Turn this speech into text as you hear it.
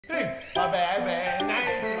Bà bè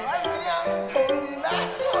này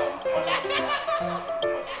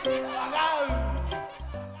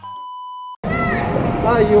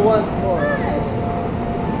Ah, you want more?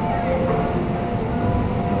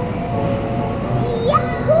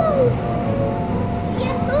 Yahoo!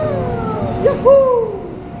 Yahoo!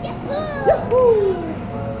 Yahoo! Yahoo!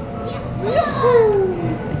 Yahoo! Yahoo!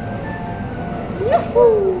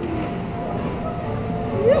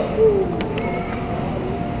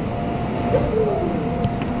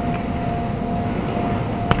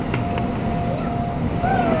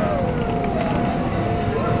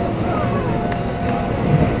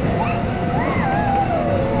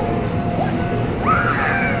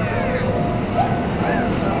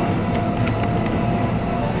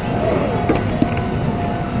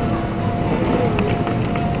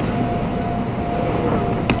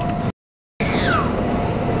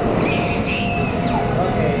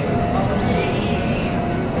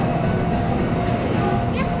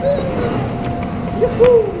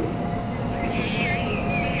 Yahoo!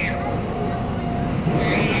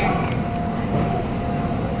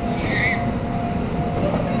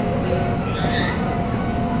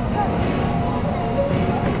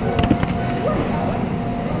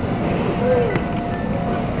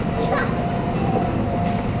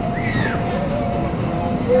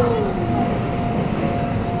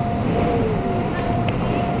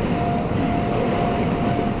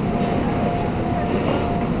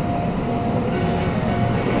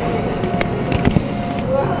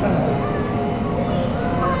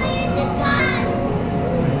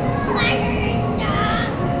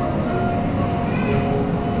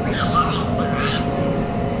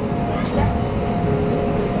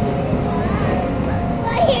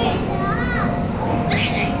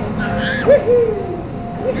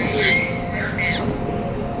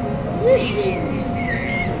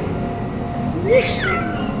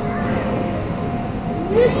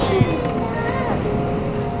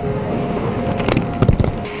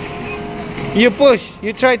 You push.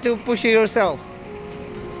 You try to push it yourself.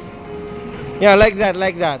 Yeah, like that,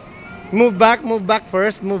 like that. Move back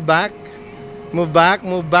first. Move back, back,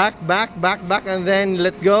 back, and then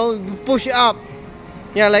let go. Push up.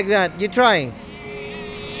 Yeah, like that. You try.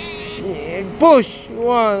 Push.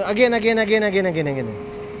 One. Again.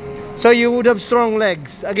 So you would have strong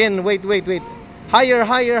legs. Again, wait. Higher.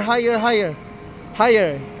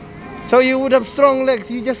 So you would have strong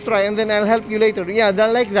legs. You just try and then I'll help you later. Yeah,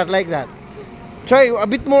 like that. Try a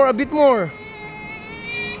bit more.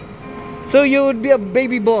 So you would be a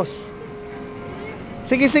baby boss.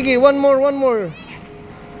 Sige, one more.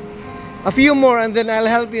 A few more and then I'll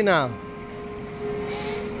help you now.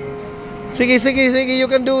 Sige, you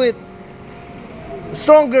can do it.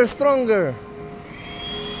 Stronger.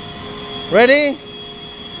 Ready?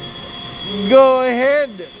 Go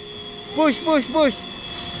ahead. Push.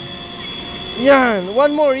 Yeah,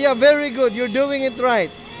 one more. Yeah, very good. You're doing it right.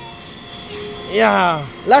 Yeah,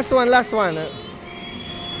 last one.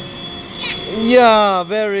 Yeah,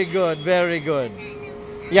 very good.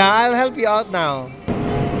 Yeah, I'll help you out now.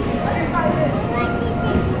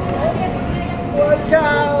 Watch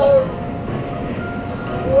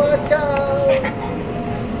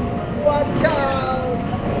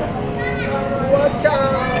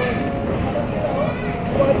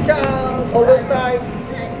out! Hold on tight.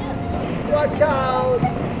 Watch out!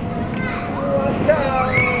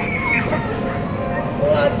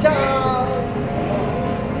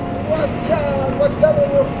 What's that on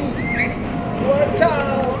your feet? Watch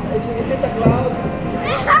out! Is it a cloud?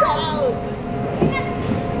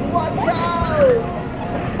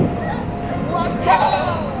 Watch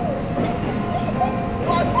out!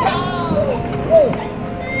 Whoa!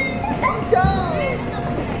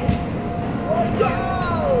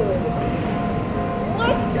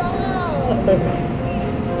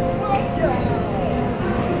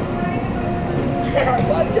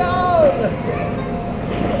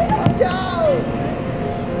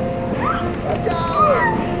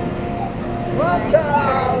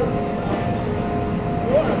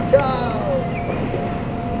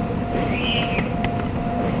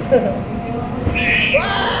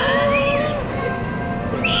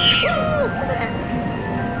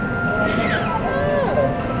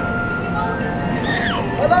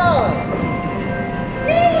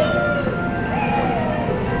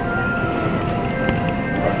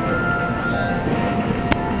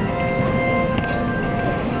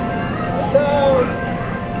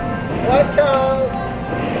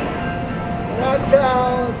 Watch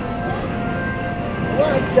out!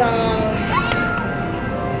 Watch out!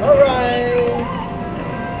 Alright!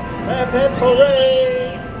 Hip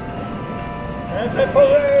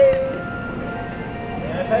hooray!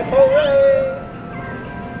 Pepper Ray.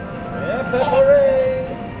 Yeah, Pepper Ray.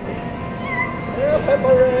 Yeah,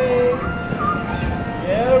 Pepper Ray.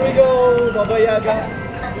 Here we go, Baba Yaga.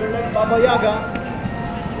 You're like Baba Yaga.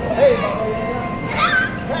 Hey, Baba Yaga.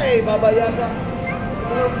 Hey, Baba Yaga.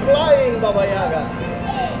 You're flying, Baba Yaga.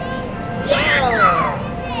 Yeah.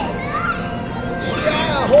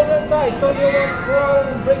 Yeah, hold on tight so you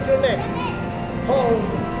won't break your neck. Hold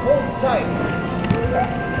tight.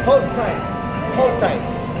 Hold tight. Hold tight.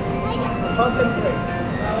 Concentrate.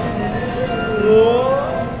 Whoa.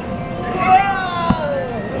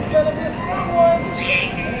 Yeah. It's gonna be a strong one.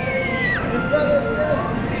 It's gonna be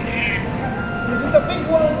this is a big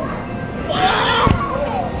one. Yeah.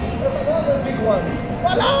 There's another big one.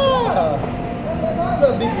 Voila! And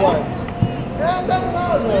another big one. And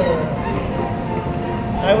another.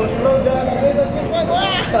 I will slow down a bit on this one. Wow!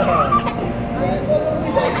 And this one will be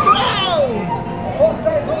so strong! Hold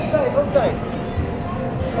tight, hold tight, hold tight.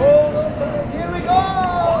 Hold on tight. Here we go!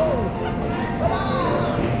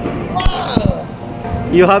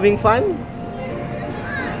 Wow! You having fun? In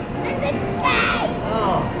the sky.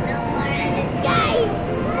 Oh. No more in the sky.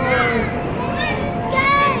 More in the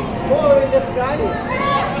sky. More in the sky?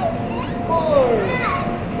 More!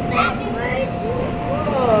 Backwards.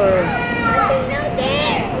 More! There's no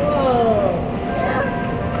there. More!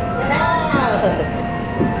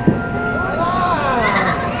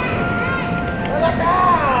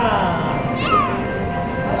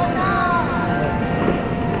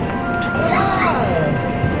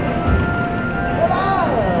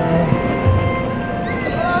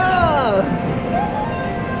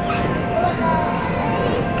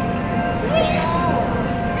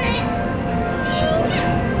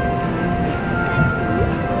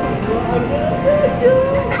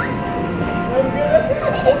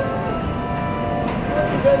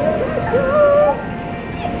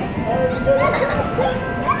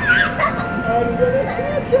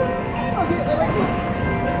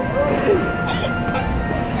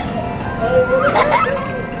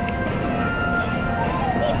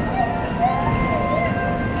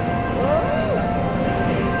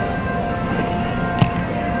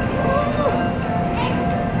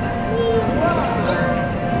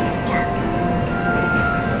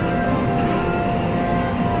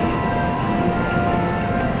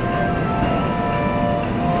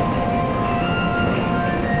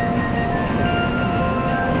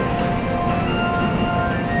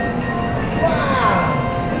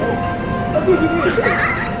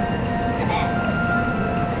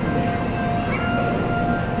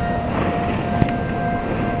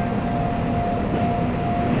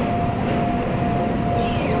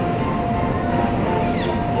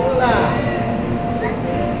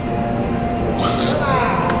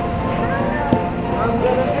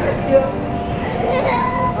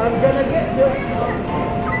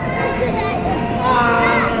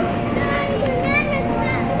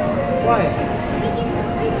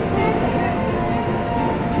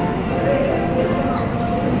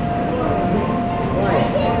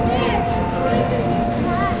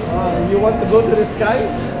 You want to go to the sky?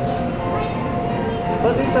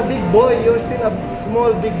 But it's a big boy. You're still a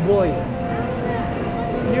small big boy.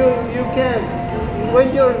 You can.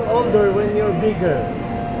 When you're older, when you're bigger.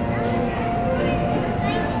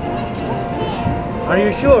 Are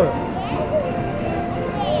you sure?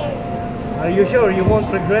 Are you sure you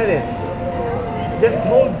won't regret it? Just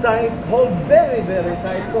hold tight, hold very, very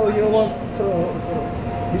tight so you won't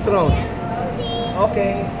be thrown.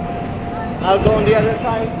 Okay. I'll go on the other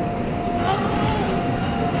side.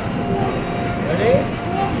 Ready?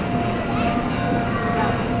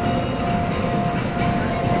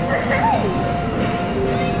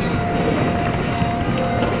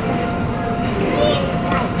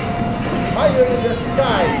 Higher in the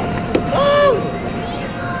sky. Oh!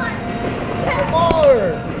 More!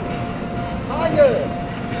 Higher!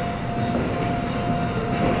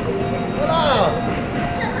 Hello!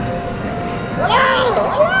 Hello!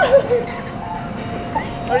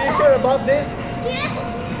 Are you sure about this?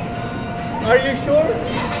 Are you sure?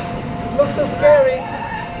 Looks so scary.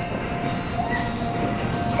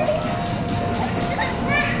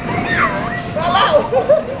 Hello!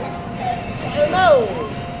 Hello!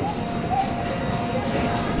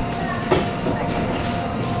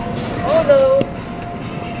 Oh no!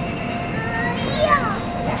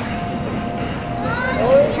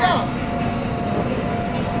 Oh yeah!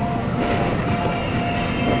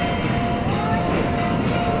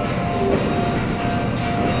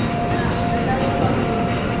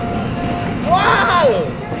 Wow!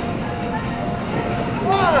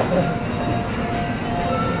 Wow!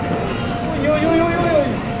 Ui, ui, ui, ui, ui.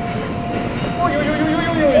 Ui, ui, ui, ui,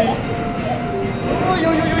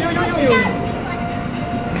 doing?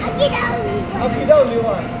 Aki daw,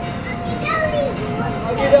 Liwan.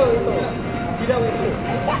 Aki daw ito. Aki daw ito.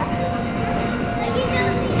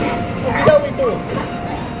 Aki daw ito.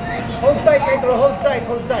 Hold tight, Pedro. Hold tight,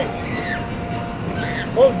 hold tight.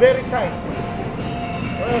 Hold very tight.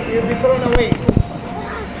 Or else you'll be thrown away.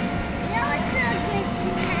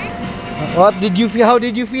 What did you feel? How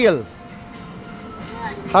did you feel?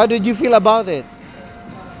 How did you feel about it?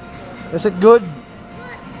 Is it good?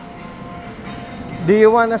 Do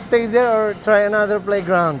you want to stay there or try another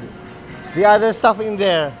playground? The other stuff in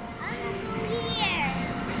there.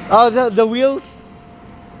 Oh, the wheels?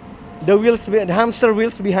 The wheels, the hamster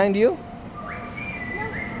wheels behind you?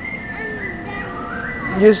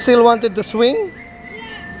 You still wanted to swing?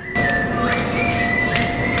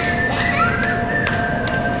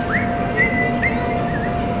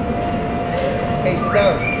 Hey, sit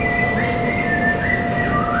down.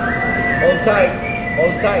 Hold tight.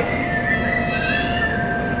 Hold tight.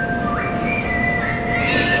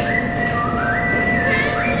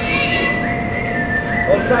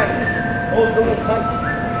 Hold tight. Hold the wheel tight.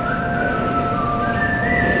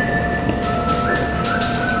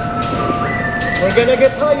 We're gonna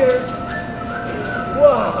get higher.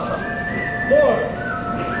 Wow. More.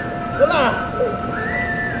 Wala.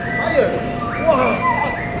 Higher. Wow.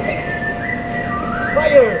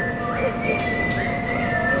 Higher.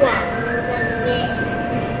 Wow.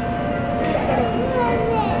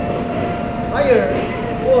 Higher.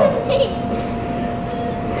 Wow.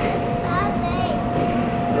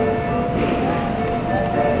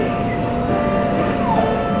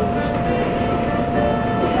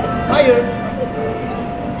 Higher.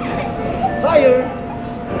 Higher.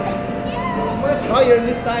 Much higher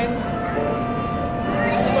this time.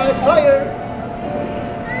 Much higher.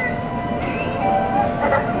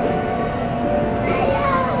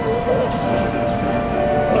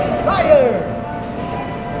 Higher.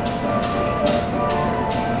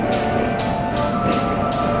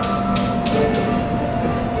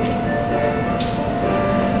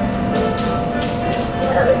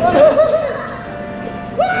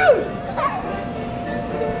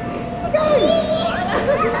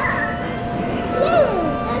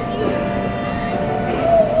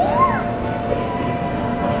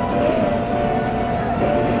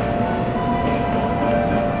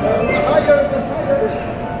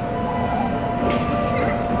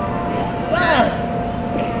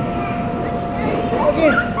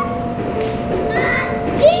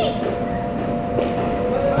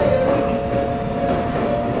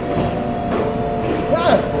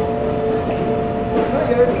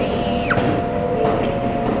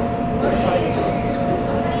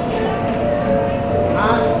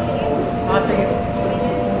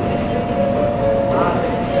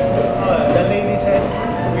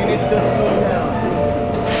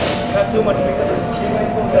 Too much because you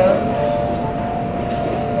might fall down.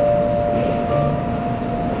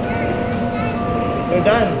 You're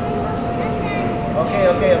done. Okay,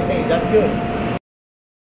 that's good.